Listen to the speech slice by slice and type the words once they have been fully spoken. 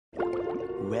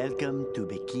Welcome to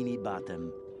Bikini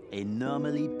Bottom, a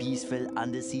normally peaceful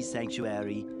undersea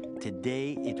sanctuary.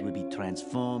 Today it will be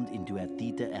transformed into a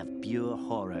theater of pure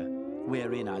horror,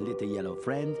 wherein our little yellow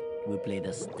friend will play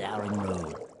the starring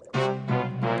role.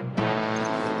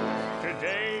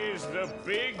 Today is the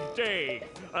big day.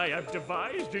 I have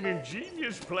devised an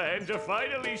ingenious plan to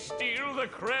finally steal the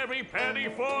Krabby Patty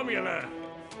formula.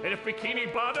 And if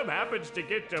Bikini Bottom happens to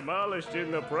get demolished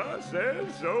in the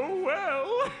process, oh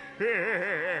well.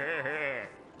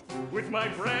 With my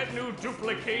brand new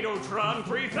Duplicatotron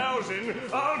 3000,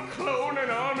 I'll clone an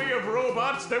army of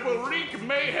robots that will wreak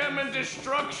mayhem and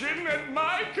destruction at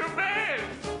my command.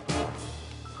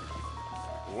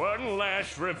 One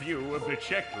last review of the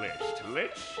checklist.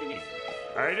 Let's see.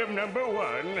 Item number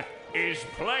 1. Is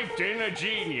Plankton a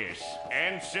genius?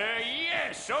 Answer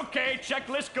yes. Okay,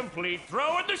 checklist complete.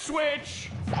 Throw in the switch.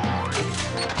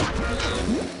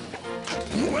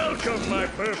 Welcome, my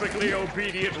perfectly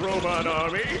obedient robot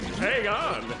army. Hang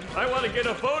on. I want to get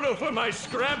a photo for my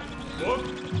scrapbook.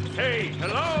 Hey,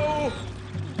 hello?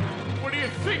 What do you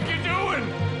think you're doing?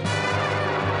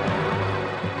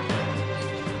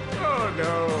 Oh,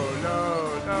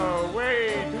 no,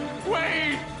 wait!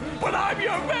 But I'm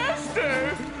your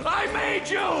master! I made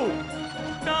you!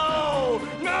 No!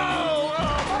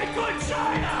 Oh, my good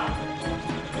China!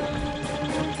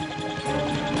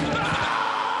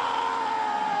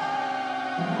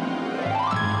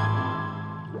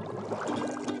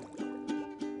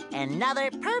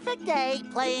 Another perfect day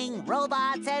playing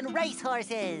robots and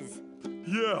racehorses.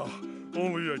 Yeah,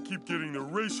 only I keep getting the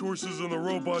racehorses and the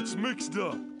robots mixed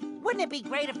up. Wouldn't it be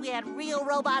great if we had real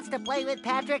robots to play with,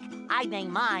 Patrick? I'd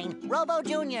name mine Robo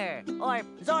Jr. or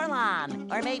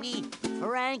Zorlon or maybe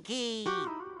Frankie.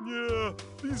 Yeah,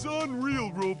 these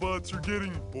unreal robots are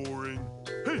getting boring.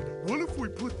 Hey, what if we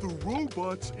put the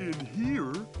robots in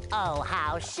here? Oh,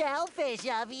 how shellfish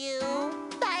of you.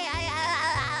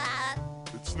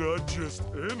 It's not just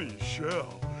any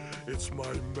shell. It's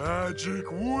my magic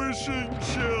wishing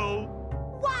shell.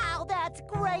 Wow, that's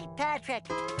great, Patrick.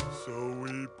 So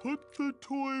we put the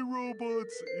toy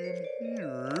robots in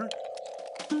here.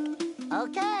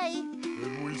 Okay.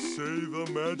 Then we say the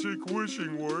magic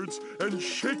wishing words and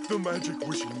shake the magic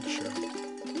wishing shell.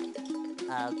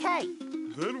 Okay.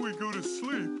 Then we go to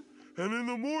sleep, and in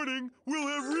the morning, we'll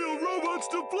have real robots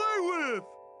to play with.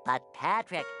 But,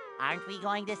 Patrick, aren't we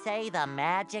going to say the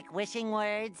magic wishing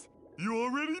words? You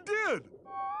already did.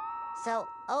 So,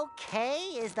 okay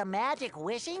is the magic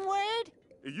wishing word?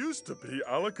 It used to be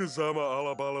Alakazama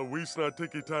Alabala Wiesna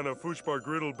Tikitana Fushbar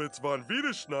Griddle Bits von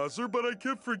Wiederschnauzer, but I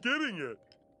kept forgetting it.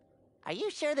 Are you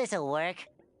sure this'll work?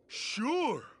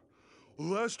 Sure.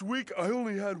 Last week, I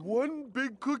only had one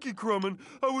big cookie crumb and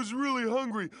I was really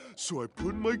hungry. So I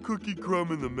put my cookie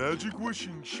crumb in the magic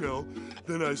wishing shell.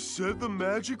 Then I said the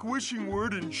magic wishing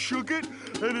word and shook it.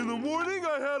 And in the morning,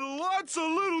 I had lots of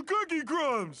little cookie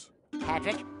crumbs.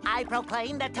 Patrick, I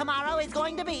proclaim that tomorrow is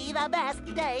going to be the best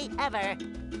day ever.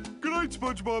 Good night,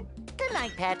 SpongeBob. Good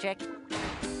night, Patrick.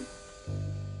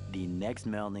 The next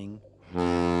morning.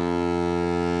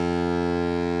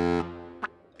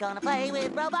 Gonna play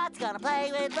with robots, gonna play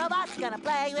with robots, gonna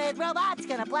play with robots,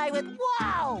 gonna play with...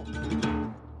 Wow!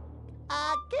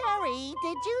 Gary,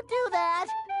 did you do that?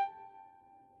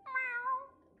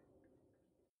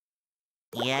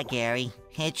 Yeah, Gary.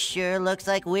 It sure looks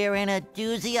like we're in a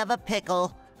doozy of a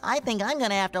pickle. I think I'm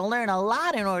gonna have to learn a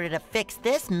lot in order to fix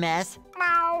this mess.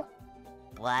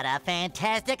 What a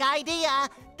fantastic idea!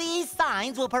 These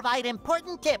signs will provide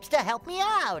important tips to help me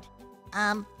out.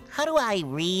 How do I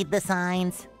read the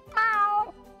signs?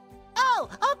 Oh,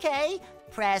 okay.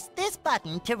 Press this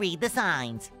button to read the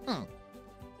signs.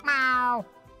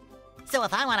 So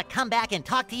if I want to come back and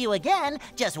talk to you again,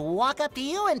 just walk up to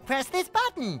you and press this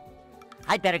button.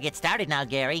 I'd better get started now,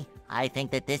 Gary. I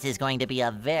think that this is going to be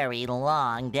a very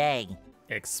long day.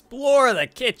 Explore the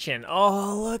kitchen.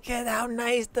 Oh, look at how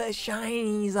nice the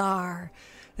shinies are.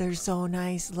 They're so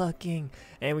nice looking.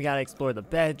 And we gotta explore the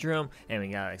bedroom, and we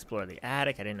gotta explore the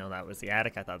attic. I didn't know that was the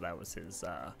attic. I thought that was his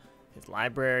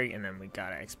library. And then we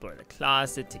gotta explore the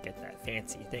closet to get that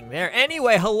fancy thing there.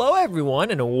 Anyway, hello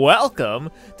everyone, and welcome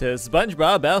to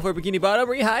SpongeBob Battle for Bikini Bottom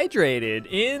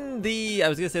Rehydrated. In the, I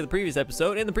was gonna say the previous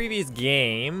episode, in the previous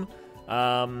game,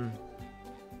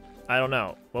 I don't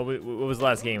know. What was the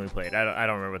last game we played? I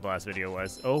don't remember what the last video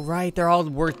was. Oh, right. They're all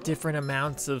worth different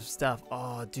amounts of stuff.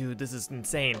 Oh, dude, this is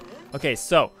insane. Okay,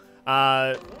 so,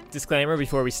 disclaimer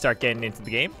before we start getting into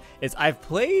the game is I've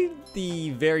played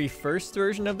the very first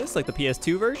version of this, like the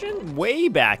PS2 version, way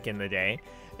back in the day.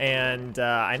 And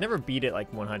I never beat it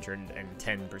like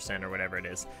 110% or whatever it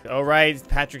is. Oh, right,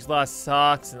 Patrick's lost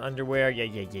socks and underwear.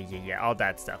 Yeah, all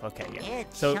that stuff. Okay, yeah.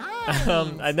 So,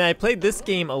 and then I played this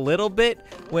game a little bit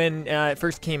when it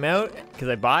first came out because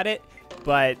I bought it,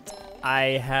 but I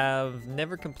have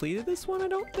never completed this one, I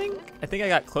don't think. I think I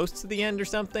got close to the end or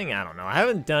something. I don't know. I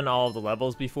haven't done all of the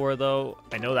levels before, though.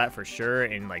 I know that for sure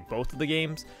in like both of the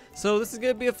games. So this is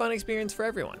going to be a fun experience for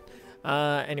everyone.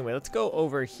 Anyway, let's go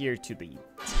over here to the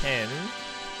 10.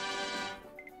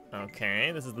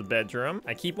 Okay, this is the bedroom.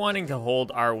 I keep wanting to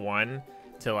hold R1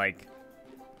 to like,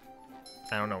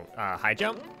 I don't know, high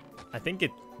jump? I think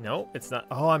it, no, it's not.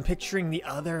 Oh, I'm picturing the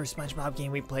other SpongeBob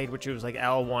game we played, which was like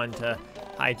L1 to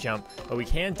high jump. But we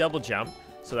can double jump,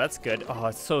 so that's good. Oh,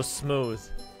 it's so smooth.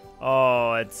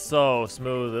 Oh, it's so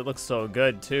smooth. It looks so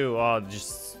good too. Oh,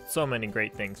 just so many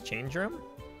great things. Change room?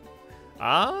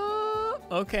 Ah,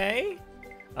 okay.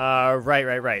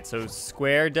 Right. So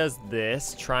square does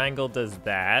this, triangle does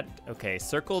that. Okay,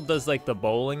 circle does like the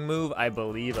bowling move, I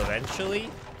believe, eventually.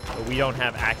 But we don't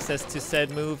have access to said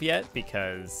move yet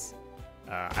because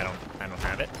I don't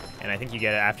have it. And I think you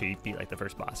get it after you beat like the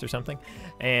first boss or something.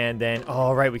 And then,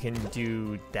 oh right, we can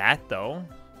do that though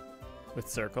with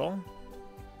circle.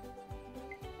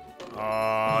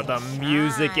 Oh, the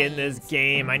music in this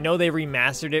game. I know they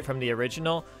remastered it from the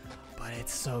original, but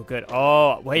it's so good.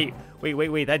 Oh, wait.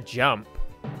 That jump.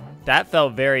 That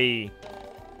felt very...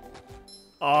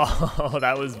 Oh,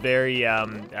 that was very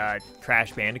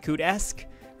Crash Bandicoot-esque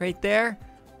right there.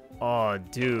 Oh,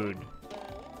 dude.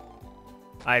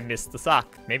 I missed the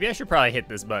sock. Maybe I should probably hit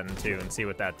this button too and see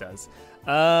what that does.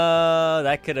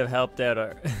 That could have helped out.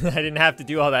 I didn't have to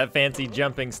do all that fancy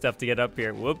jumping stuff to get up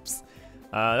here. Whoops.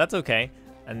 That's okay.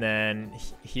 And then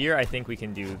here I think we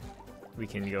can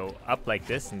go up like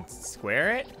this and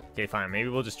square it. Okay, fine. Maybe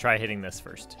we'll just try hitting this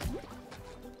first.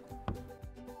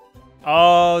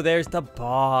 Oh, there's the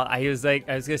ball. I was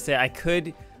gonna say I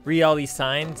could read all these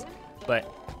signs,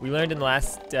 but we learned in the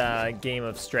last game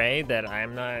of Stray that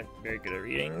I'm not very good at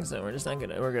reading, so we're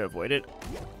gonna avoid it.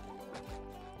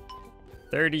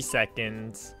 30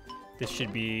 seconds. This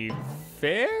should be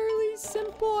fairly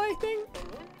simple, I think.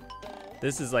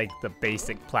 This is like the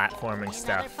basic platforming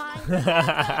stuff.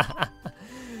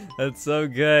 That's so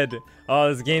good.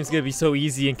 Oh, this game's gonna be so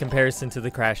easy in comparison to the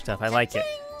Crash stuff. I like it.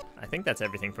 I think that's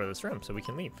everything for this room, so we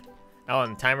can leave. Oh,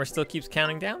 and the timer still keeps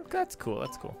counting down? That's cool,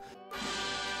 that's cool.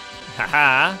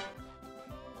 Haha.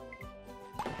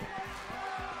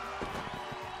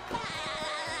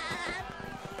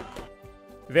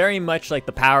 Very much like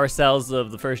the power cells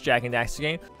of the first Jak and Daxter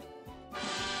game.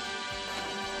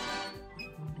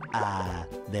 Ah,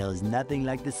 there's nothing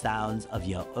like the sounds of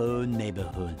your own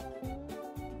neighborhood.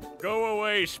 Go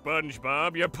away,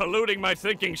 SpongeBob. You're polluting my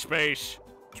thinking space.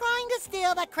 Trying to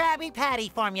steal the Krabby Patty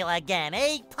formula again,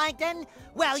 eh, Plankton?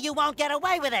 Well, you won't get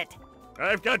away with it.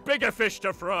 I've got bigger fish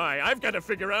to fry. I've got to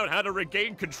figure out how to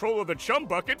regain control of the chum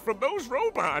bucket from those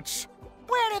robots.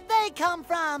 Where did they come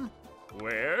from?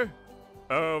 Where?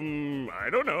 I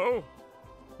don't know.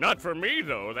 Not for me,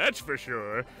 though, that's for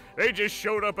sure. They just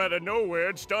showed up out of nowhere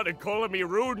and started calling me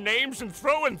rude names and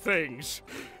throwing things.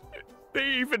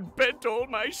 They even bent all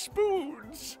my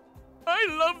spoons. I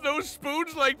love those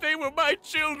spoons like they were my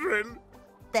children.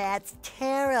 That's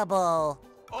terrible.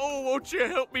 Oh, won't you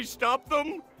help me stop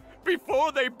them?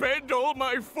 Before they bend all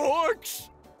my forks?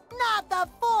 Not the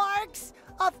forks!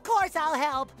 Of course I'll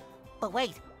help. But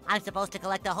wait, I'm supposed to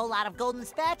collect a whole lot of golden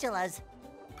spatulas.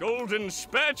 Golden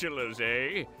spatulas,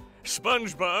 eh?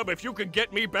 SpongeBob, if you could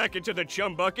get me back into the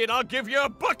chum bucket, I'll give you a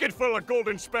bucket full of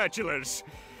golden spatulas.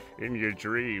 In your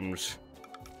dreams.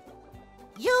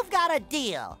 You've got a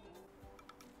deal.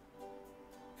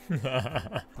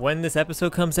 When this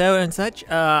episode comes out and such,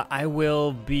 I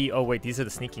will be... Oh, wait, these are the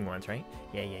sneaking ones, right?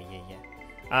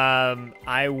 Yeah.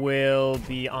 I will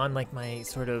be on, like, my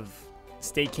sort of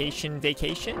staycation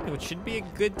vacation, which should be a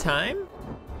good time.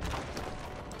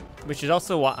 Which is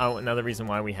also another reason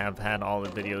why we have had all the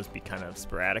videos be kind of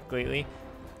sporadic lately.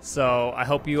 So I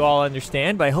hope you all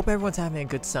understand, but I hope everyone's having a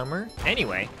good summer.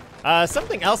 Anyway,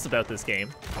 something else about this game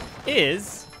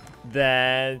is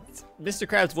that Mr.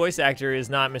 Krabs' voice actor is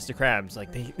not Mr. Krabs.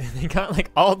 Like, they got, like,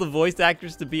 all the voice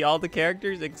actors to be all the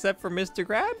characters except for Mr.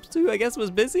 Krabs, who I guess was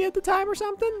busy at the time or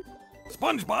something.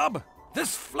 SpongeBob,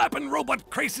 this flapping robot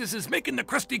crisis is making the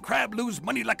Krusty Krab lose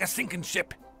money like a sinking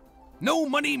ship. No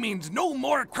money means no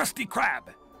more Krusty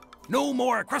Krab. No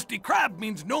more Krusty Krab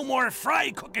means no more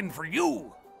fry cooking for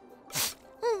you.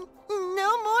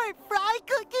 No more fry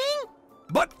cooking?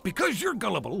 But because you're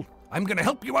gullible, I'm gonna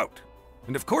help you out.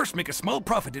 And of course make a small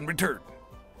profit in return.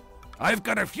 I've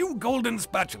got a few golden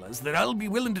spatulas that I'll be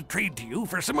willing to trade to you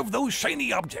for some of those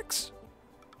shiny objects.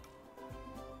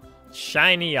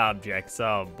 Shiny objects.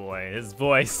 Oh boy, his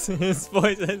voice. His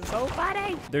voice is so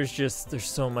funny. There's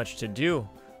so much to do.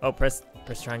 Oh, press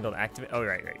triangle to activate. Oh,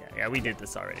 right. Yeah, we did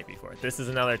this already before. This is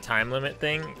another time limit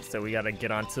thing, so we gotta get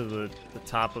onto the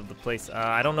top of the place.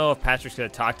 I don't know if Patrick's gonna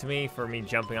talk to me for me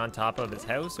jumping on top of his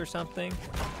house or something.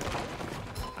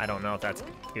 I don't know if that's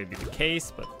gonna be the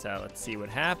case, but let's see what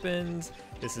happens.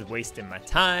 This is wasting my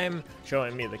time,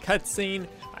 showing me the cutscene.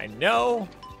 I know.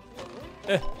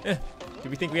 Do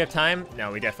we think we have time?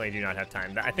 No, we definitely do not have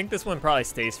time. I think this one probably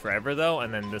stays forever though,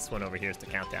 and then this one over here is the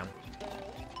countdown.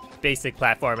 Basic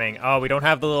platforming. Oh, we don't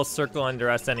have the little circle under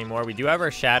us anymore. We do have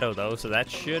our shadow though, so that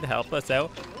should help us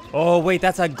out. Oh wait,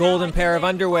 that's a golden pair of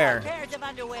underwear. Pairs of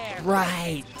underwear.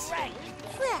 Right. Right.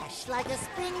 Fresh like a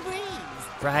spring breeze.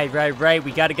 Right.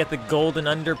 We got to get the golden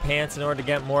underpants in order to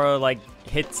get more like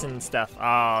hits and stuff.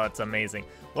 Oh, that's amazing.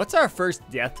 What's our first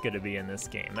death gonna be in this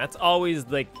game? That's always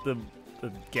like the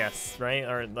guess, right?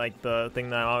 Or like the thing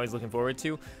that I'm always looking forward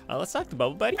to. Let's talk to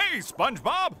Bubble Buddy. Hey,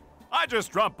 SpongeBob! I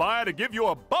just dropped by to give you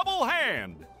a bubble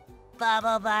hand.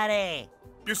 Bubble Buddy.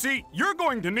 You see, you're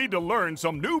going to need to learn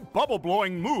some new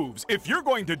bubble-blowing moves if you're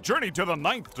going to journey to the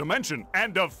 9th dimension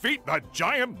and defeat the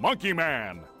giant monkey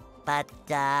man. But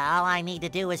all I need to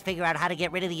do is figure out how to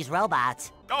get rid of these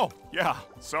robots. Oh, yeah,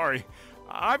 sorry.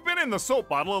 I've been in the soap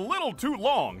bottle a little too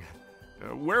long.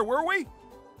 Where were we?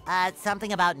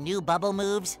 Something about new bubble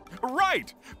moves?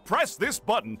 Right! Press this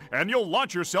button and you'll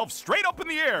launch yourself straight up in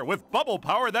the air with bubble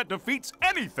power that defeats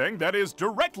anything that is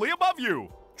directly above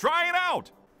you. Try it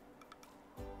out!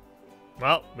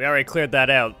 Well, we already cleared that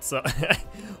out, so...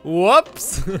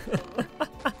 Whoops!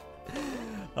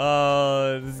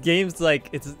 This game's like,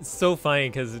 it's so funny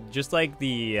because just like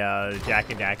the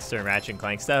Jack and Daxter and Ratchet and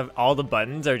Clank stuff, all the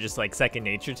buttons are just like second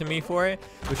nature to me for it,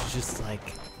 which is just like,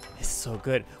 it's so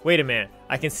good. Wait a minute,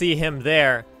 I can see him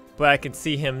there, but I can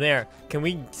see him there. Can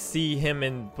we see him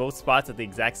in both spots at the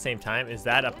exact same time? Is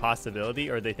that a possibility,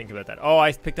 or they think about that? Oh,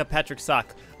 I picked up Patrick's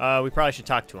sock. We probably should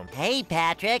talk to him. Hey,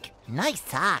 Patrick. Nice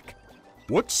sock.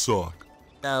 What sock?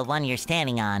 The one you're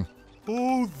standing on.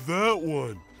 Oh, that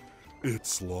one.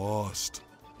 It's lost.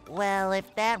 Well,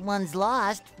 if that one's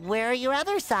lost, where are your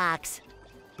other socks?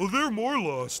 Oh, they're more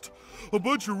lost. A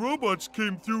bunch of robots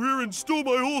came through here and stole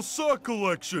my whole sock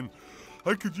collection.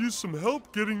 I could use some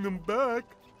help getting them back.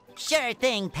 Sure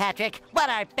thing, Patrick. What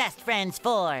are best friends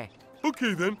for?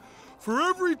 Okay, then. For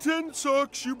every 10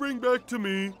 socks you bring back to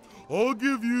me, I'll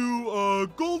give you a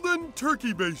golden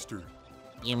turkey baster.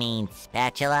 You mean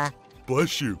spatula?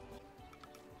 Bless you.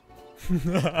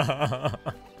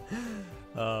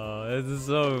 Oh, this is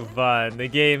so fun. The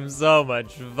game's so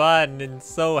much fun and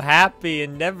so happy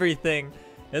and everything.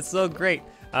 It's so great.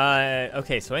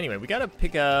 Okay, so anyway, we gotta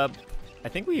pick up... I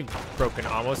think we've broken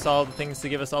almost all the things to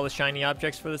give us all the shiny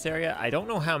objects for this area. I don't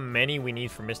know how many we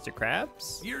need for Mr.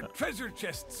 Krabs. Your treasure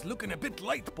chest's looking a bit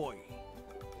light, boy.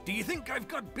 Do you think I've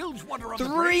got bilge water on the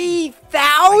brain?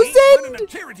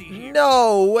 3,000?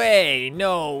 No way.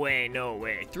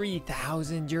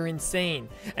 3,000, you're insane.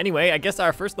 Anyway, I guess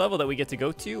our first level that we get to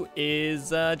go to is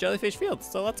Jellyfish Fields,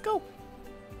 so let's go.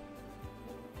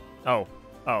 Oh,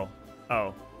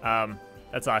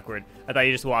 that's awkward. I thought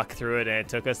you just walked through it and it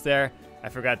took us there. I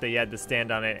forgot that you had to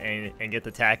stand on it and get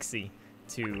the taxi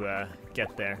to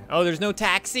get there. Oh, there's no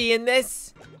taxi in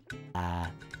this?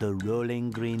 The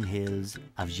rolling green hills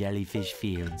of Jellyfish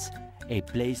Fields, a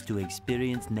place to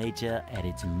experience nature at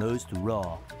its most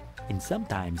raw, and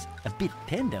sometimes a bit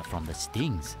tender from the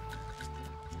stings.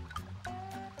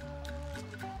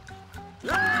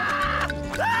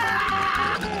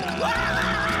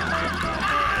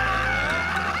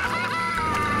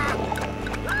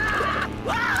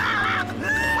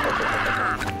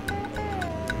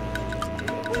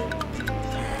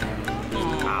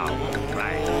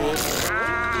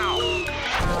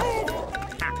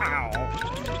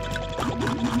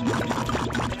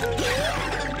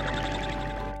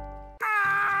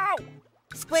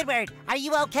 Squidward, are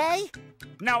you okay?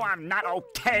 No, I'm not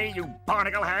okay, you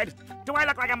barnacle head. Do I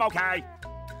look like I'm okay?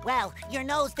 Well, your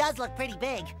nose does look pretty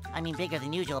big. I mean, bigger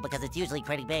than usual because it's usually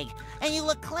pretty big. And you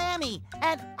look clammy.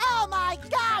 And oh my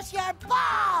gosh, you're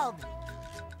bald!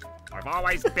 I've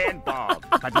always been bald,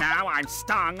 but now I'm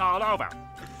stung all over.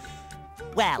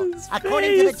 Well,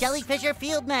 according to the Jellyfisher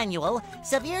Field Manual,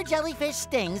 severe jellyfish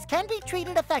stings can be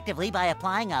treated effectively by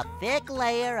applying a thick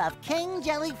layer of king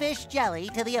jellyfish jelly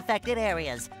to the affected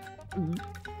areas.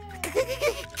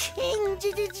 King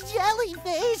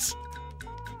jellyfish?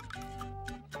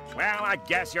 Well, I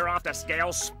guess you're off to scale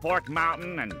Spork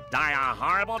Mountain and die a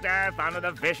horrible death under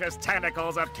the vicious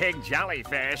tentacles of King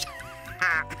Jellyfish.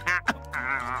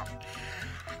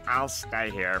 I'll stay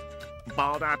here,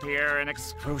 balled up here in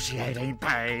excruciating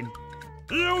pain.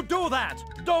 You do that!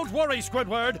 Don't worry,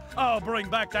 Squidward. I'll bring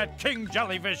back that King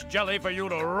Jellyfish jelly for you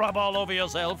to rub all over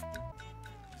yourself.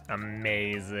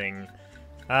 Amazing.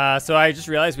 So I just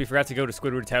realized we forgot to go to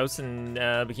Squidward's house in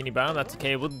Bikini Bottom. That's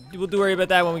okay. We'll do worry about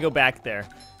that when we go back there.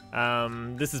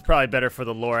 This is probably better for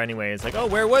the lore anyway. It's like, oh,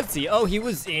 where was he? Oh, he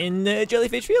was in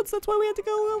Jellyfish Fields. That's why we had to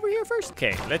go over here first.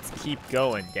 Okay, let's keep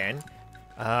going, then.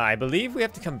 I believe we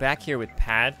have to come back here with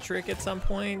Patrick at some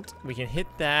point. We can hit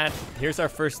that. Here's our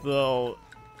first little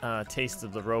taste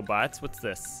of the robots. What's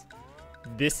this?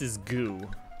 This is goo.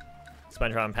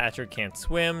 SpongeBob and Patrick can't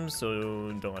swim,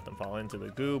 so don't let them fall into the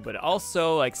goo. But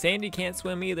also, like, Sandy can't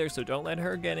swim either, so don't let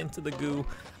her get into the goo.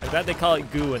 I'm glad they call it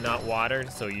goo and not water,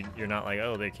 so you're not like,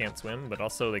 oh, they can't swim. But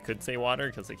also, they could say water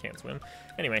because they can't swim.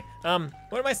 Anyway,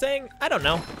 what am I saying? I don't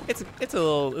know. It's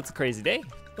a crazy day.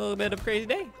 A little bit of a crazy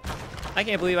day. I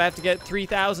can't believe I have to get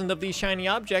 3,000 of these shiny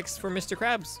objects for Mr.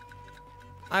 Krabs.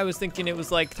 I was thinking it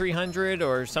was like 300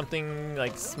 or something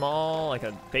like small, like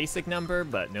a basic number,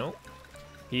 but nope.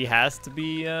 He has to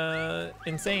be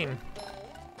insane.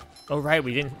 Oh, right,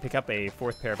 we didn't pick up a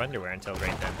 4th pair of underwear until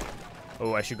right then.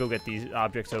 Oh, I should go get these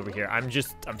objects over here. I'm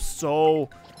so,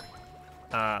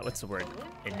 what's the word?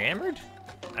 Enamored?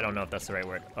 I don't know if that's the right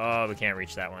word. Oh, we can't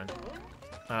reach that one.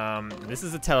 This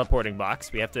is a teleporting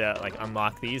box. We have to, like,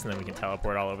 unlock these, and then we can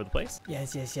teleport all over the place.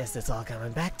 Yes, yes, yes, it's all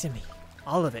coming back to me.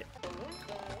 All of it.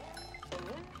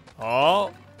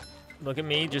 Oh, look at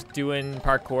me just doing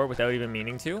parkour without even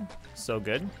meaning to. So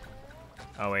good.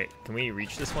 Oh, wait, can we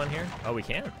reach this one here? Oh, we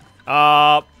can.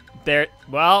 There,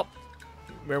 well,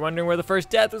 we're wondering where the first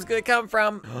death was gonna come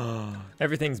from.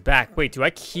 Everything's back. Wait, do I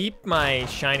keep my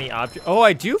shiny object? Oh,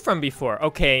 I do from before.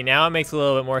 Okay, now it makes a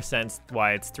little bit more sense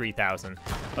why it's 3,000.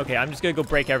 Okay, I'm just gonna go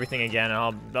break everything again,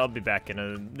 and I'll be back in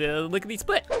a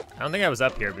lickety-split. I don't think I was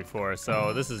up here before,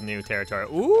 so this is new territory.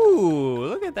 Ooh,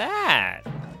 look at that.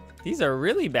 These are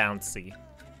really bouncy.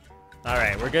 All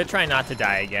right, we're gonna try not to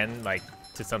die again, like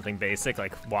to something basic,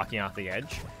 like walking off the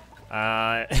edge.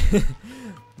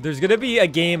 There's gonna be a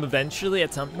game eventually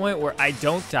at some point where I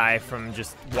don't die from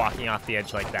just walking off the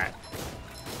edge like that.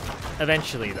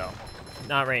 Eventually, though.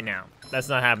 Not right now. That's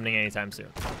not happening anytime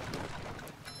soon.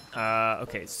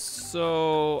 Okay,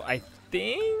 so I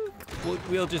think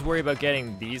we'll just worry about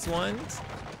getting these ones.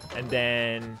 And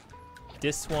then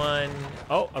this one.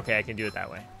 Oh, okay, I can do it that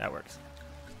way. That works.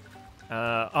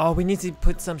 Oh, we need to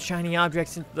put some shiny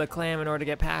objects into the clam in order to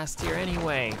get past here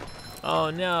anyway. Oh,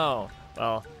 no.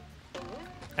 Well,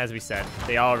 as we said,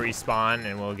 they all respawn,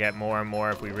 and we'll get more and more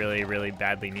if we really, really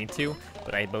badly need to.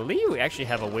 But I believe we actually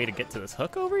have a way to get to this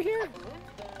hook over here.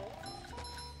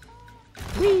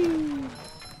 Whee!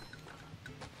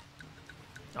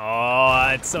 Oh,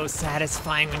 it's so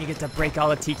satisfying when you get to break all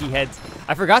the tiki heads.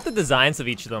 I forgot the designs of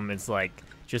each of them is like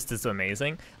just as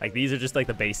amazing. Like these are just like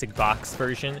the basic box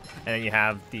version, and then you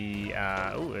have the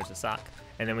oh, there's a sock,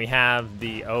 and then we have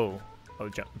the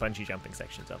bungee jumping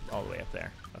sections up all the way up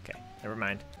there. Okay, never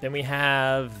mind. Then we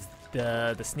have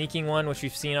the sneaking one, which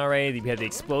we've seen already. We have the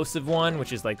explosive one,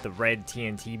 which is like the red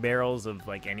TNT barrels of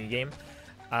like any game.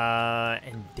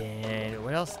 And then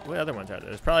what else? What other ones are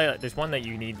there? There's one that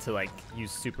you need to like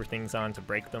use super things on to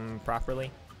break them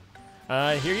properly.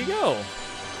 Here you go.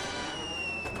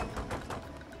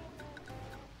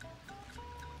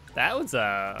 That was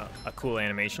a cool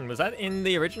animation. Was that in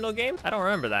the original game? I don't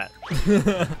remember that.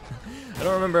 I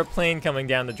don't remember a plane coming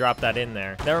down to drop that in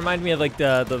there. That reminded me of like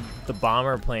the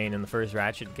bomber plane in the first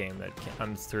Ratchet game that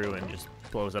comes through and just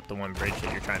blows up the one bridge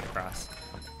that you're trying to cross.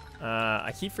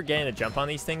 I keep forgetting to jump on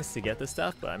these things to get this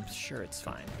stuff, but I'm sure it's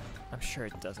fine. I'm sure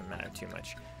it doesn't matter too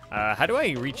much. How do I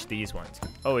reach these ones?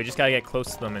 Oh, we just gotta get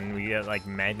close to them and we get like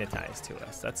magnetized to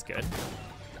us. That's good.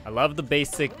 I love the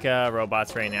basic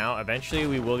robots right now. Eventually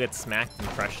we will get smacked and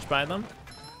crushed by them.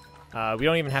 We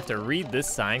don't even have to read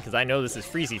this sign because I know this is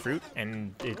Freezy Fruit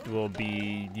and it will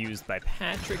be used by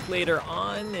Patrick later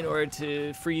on in order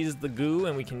to freeze the goo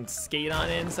and we can skate on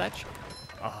it and such.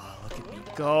 Oh, look at me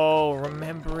go,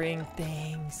 remembering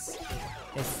things.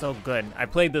 It's so good. I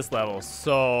played this level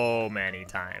so many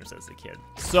times as a kid.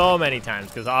 So many times,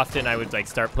 because often I would like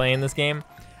start playing this game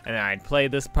and then I'd play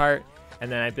this part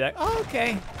and then I'd be like, oh,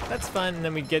 okay, that's fun. And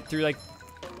then we'd get through like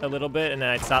a little bit and then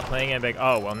I'd stop playing and I'd be like,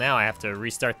 oh, well now I have to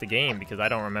restart the game because I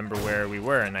don't remember where we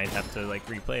were and I'd have to like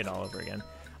replay it all over again.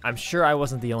 I'm sure I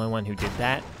wasn't the only one who did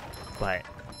that, but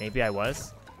maybe I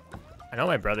was. I know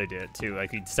my brother did it too.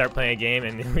 Like we'd start playing a game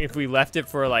and if we left it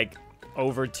for like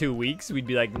over 2 weeks, we'd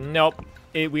be like, nope,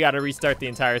 we got to restart the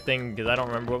entire thing because I don't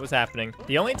remember what was happening.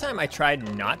 The only time I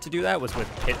tried not to do that was with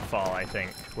Pitfall, I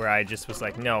think, where I just was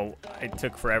like, no, it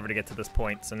took forever to get to this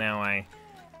point, so now I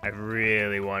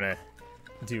really want to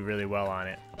do really well on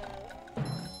it.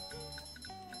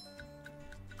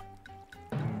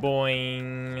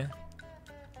 Boing.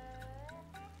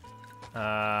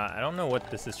 I don't know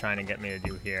what this is trying to get me to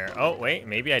do here. Oh, wait,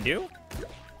 maybe I do?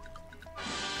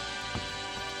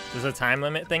 There's a time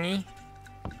limit thingy?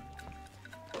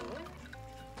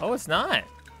 Oh, it's not.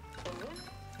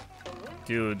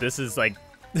 Dude, this is like,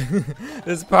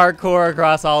 this parkour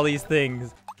across all these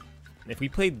things. If we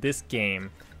played this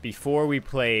game before we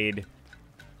played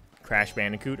Crash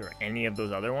Bandicoot or any of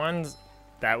those other ones,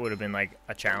 that would have been like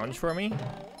a challenge for me.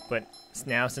 But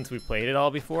now since we played it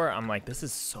all before, I'm like, this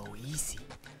is so easy.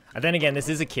 And then again, this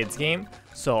is a kid's game.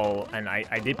 So, and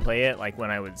I did play it like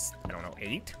when I was, I don't know,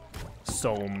 8.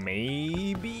 So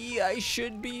maybe I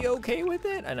should be okay with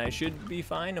it and I should be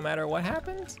fine no matter what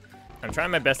happens. I'm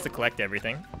trying my best to collect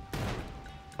everything.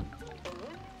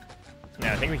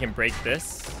 Now I think we can break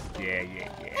this. Yeah.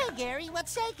 Hey, Gary,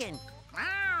 what's shaking?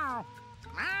 Wow!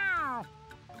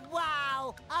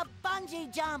 Wow! A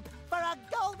bungee jump for a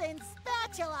golden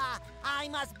spatula! I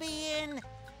must be in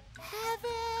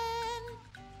heaven!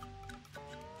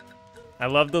 I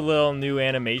love the little new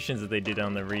animations that they did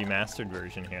on the remastered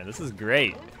version here. This is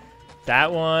great.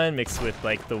 That one mixed with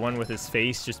like the one with his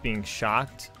face just being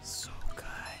shocked. So good.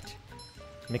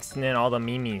 Mixing in all the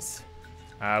memes.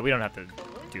 We don't have to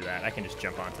do that. I can just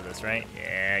jump onto this, right?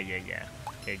 Yeah.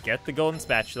 Okay, get the golden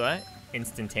spatula.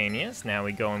 Instantaneous. Now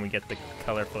we go and we get the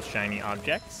colorful shiny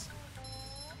objects.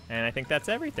 And I think that's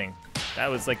everything. That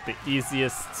was like the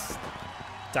easiest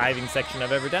diving section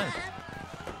I've ever done.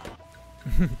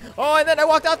 Oh, and then I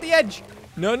walked off the edge.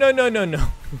 No.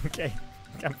 Okay,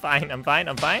 I'm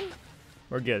fine.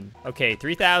 We're good. Okay,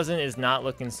 3,000 is not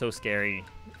looking so scary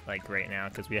like right now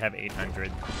because we have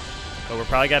 800. But we're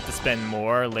probably gonna have to spend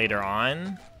more later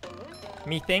on,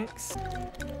 methinks.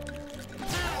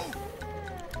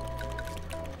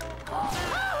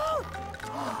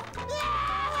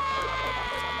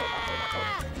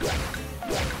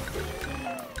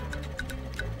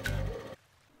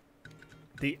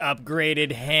 The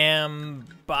upgraded ham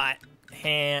bot.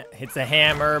 It's a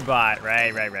hammer bot.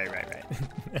 Right.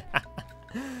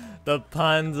 The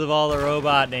puns of all the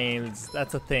robot names.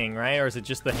 That's a thing, right? Or is it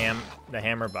just the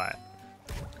hammer bot?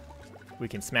 We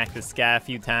can smack this guy a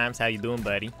few times. How you doing,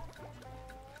 buddy?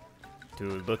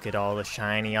 Dude, look at all the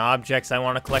shiny objects. I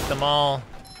want to collect them all.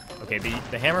 Okay,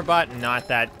 the hammer bot, not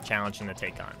that challenging to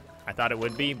take on. I thought it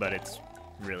would be, but it's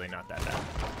really not that bad.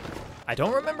 I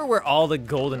don't remember where all the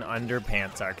golden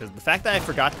underpants are, because the fact that I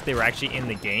forgot that they were actually in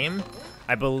the game,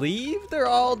 I believe they're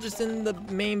all just in the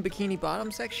main Bikini Bottom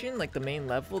section, like the main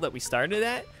level that we started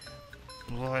at,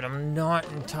 but I'm not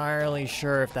entirely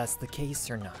sure if that's the case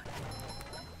or not.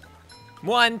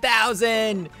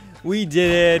 1,000! We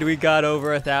did it! We got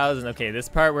over 1,000. Okay, this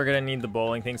part we're gonna need the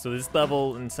bowling thing, so this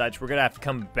level and such, we're gonna have to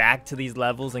come back to these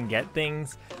levels and get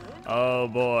things. Oh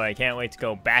boy, I can't wait to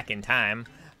go back in time.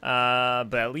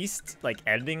 But at least like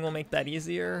editing will make that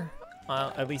easier,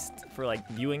 at least for like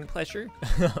viewing pleasure.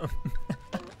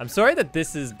 I'm sorry that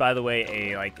this is, by the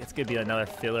way, it's gonna be another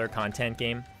filler content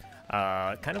game,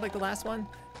 kind of like the last one,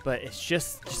 but it's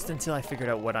just until I figured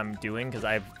out what I'm doing, because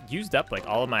I've used up like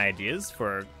all of my ideas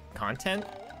for content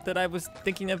that I was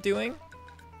thinking of doing.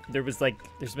 There's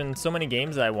been so many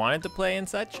games that I wanted to play and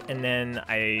such, and then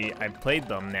I've played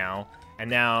them now. And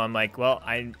now I'm like, well,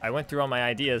 I went through all my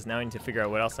ideas. Now I need to figure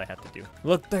out what else I have to do.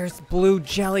 Look, there's blue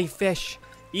jellyfish.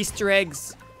 Easter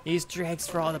eggs. Easter eggs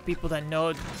for all the people that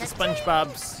know the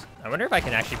SpongeBob's. I wonder if I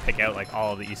can actually pick out like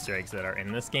all of the Easter eggs that are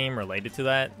in this game related to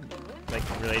that,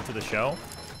 like related to the show.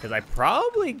 Because I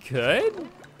probably could.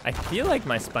 I feel like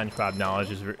my SpongeBob knowledge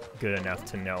is good enough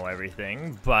to know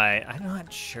everything, but I'm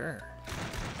not sure.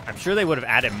 I'm sure they would have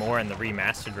added more in the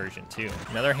remastered version too.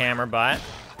 Another hammer bot.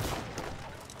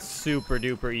 Super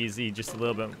duper easy, just a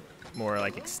little bit more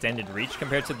like extended reach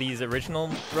compared to these original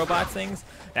robot things.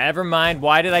 Never mind,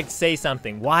 why did I say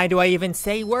something? Why do I even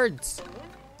say words?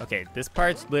 Okay, this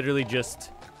part's literally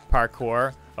just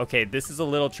parkour. Okay, this is a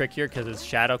little trickier because his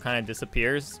shadow kind of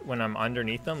disappears when I'm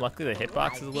underneath them. Luckily the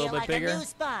hitbox is a little bit bigger. A new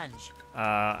sponge.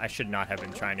 I should not have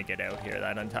been trying to get out here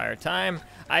that entire time.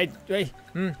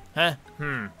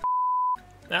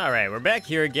 All right, we're back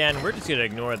here again. We're just gonna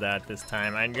ignore that this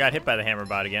time. I got hit by the hammer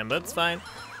bot again, but it's fine.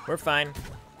 We're fine.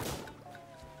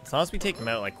 As long as we take him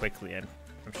out like quickly, I'm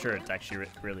sure it's actually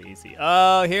really easy.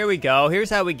 Oh, here we go. Here's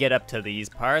how we get up to these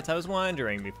parts. I was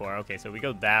wondering before. Okay, so we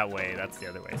go that way. That's the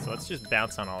other way. So let's just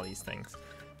bounce on all these things.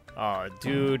 Oh,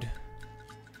 dude.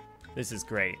 This is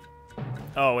great.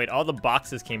 Oh, wait, all the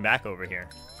boxes came back over here.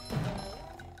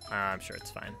 I'm sure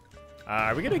it's fine.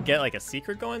 Are we gonna get like a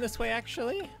secret going this way,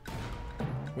 actually?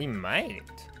 We might.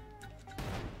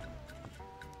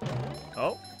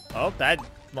 Oh, that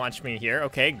launched me here.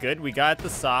 Okay, good, we got the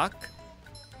sock.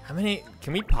 How many,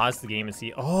 can we pause the game and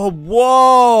see? Oh,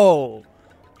 whoa!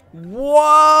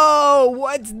 Whoa,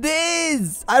 what's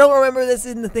this? I don't remember this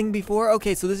in the thing before.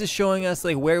 Okay, so this is showing us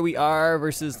like where we are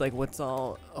versus like what's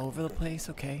all over the place.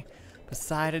 Okay,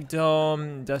 beside a dome,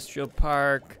 industrial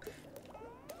park.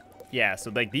 Yeah,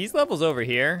 so like these levels over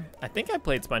here, I think I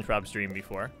played SpongeBob's Dream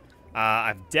before.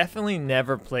 I've definitely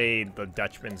never played the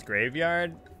Dutchman's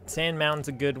Graveyard. Sand Mountain's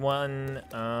a good one,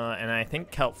 and I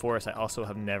think Kelp Forest I also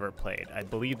have never played. I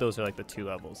believe those are like the 2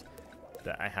 levels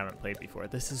that I haven't played before.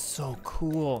 This is so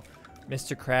cool.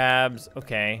 Mr. Krabs,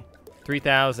 okay.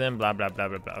 3,000, blah, blah, blah,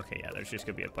 blah, blah. Okay, yeah, there's just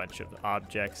gonna be a bunch of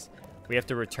objects. We have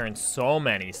to return so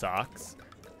many socks.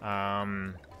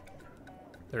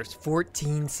 There's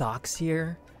 14 socks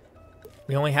here.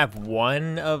 We only have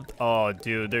one of, oh,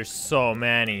 dude, there's so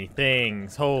many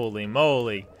things. Holy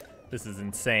moly. This is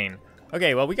insane.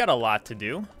 Okay, well, we got a lot to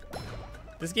do.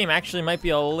 This game actually might be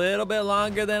a little bit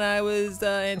longer than I was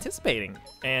anticipating.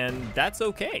 And that's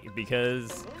okay,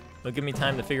 because it'll give me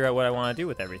time to figure out what I want to do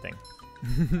with everything.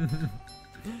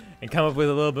 And come up with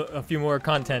a few more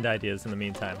content ideas in the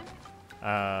meantime.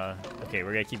 Okay,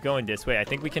 we're gonna keep going this way. I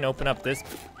think we can open up this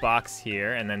box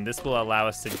here, and then this will allow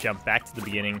us to jump back to the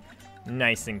beginning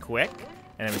nice and quick.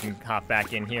 And then we can hop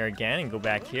back in here again and go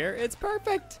back here. It's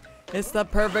perfect. It's the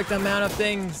perfect amount of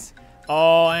things.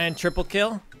 Oh, and triple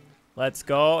kill. Let's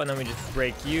go, and then we just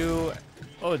break you.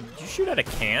 Oh, did you shoot at a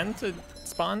can to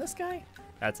spawn this guy?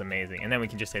 That's amazing. And then we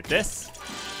can just hit this,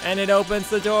 and it opens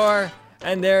the door,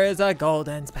 and there is a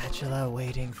golden spatula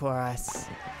waiting for us.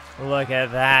 Look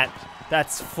at that.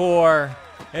 That's 4.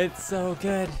 It's so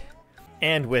good.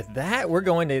 And with that, we're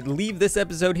going to leave this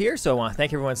episode here. So I want to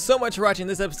thank everyone so much for watching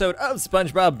this episode of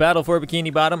SpongeBob Battle for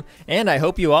Bikini Bottom, and I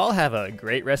hope you all have a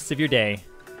great rest of your day.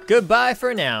 Goodbye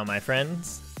for now, my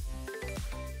friends.